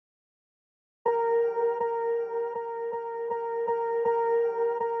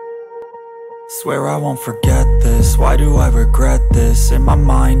Swear I won't forget this, why do I regret this? In my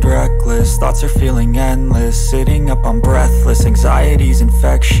mind reckless, thoughts are feeling endless. Sitting up I'm breathless, anxiety's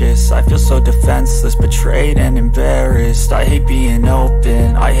infectious. I feel so defenseless, betrayed and embarrassed. I hate being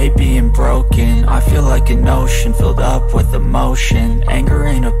open, I hate being broken. I feel like an ocean filled up with emotion. Anger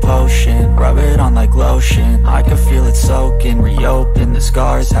ain't a potion, rub it on like lotion. I can feel it soaking, reopen, the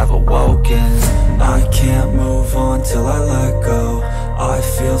scars have awoken. I can't move on till I let go. I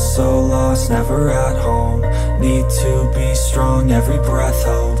feel so lost, never at home. Need to be strong, every breath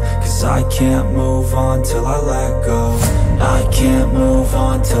hold. Cause I can't move on till I let go. I can't move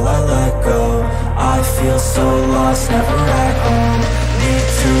on till I let go. I feel so lost, never at home. Need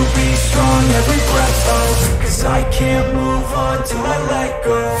to be strong, every breath hold. Cause I can't move on till I let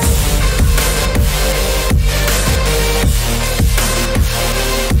go.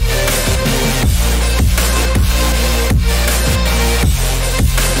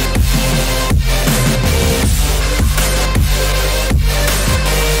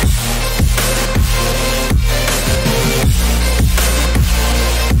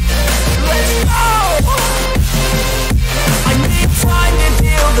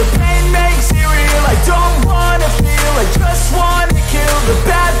 The pain makes it real, I don't wanna feel, I just wanna kill the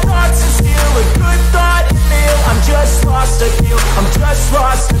bad thoughts and steal a good thought and feel. I'm just lost, I feel, I'm just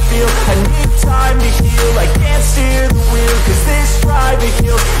lost, I feel. I need time to heal, I can't steer the wheel, cause this ride it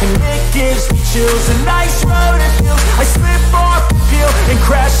kills, and it gives me chills. A nice road it feels, I slip off and peel, and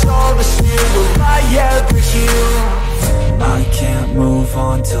crash all the steel. Will I ever heal? I can't move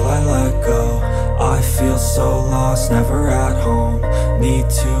on till I let go. I feel so lost, never at home. Need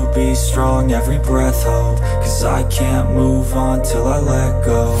to be strong, every breath hold. Cause I can't move on till I let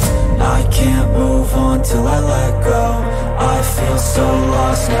go. I can't move on till I let go. I feel so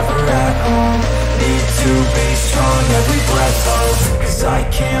lost, never at home. Need to be strong, every breath hold. Cause I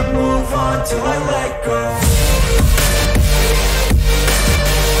can't move on till I let go.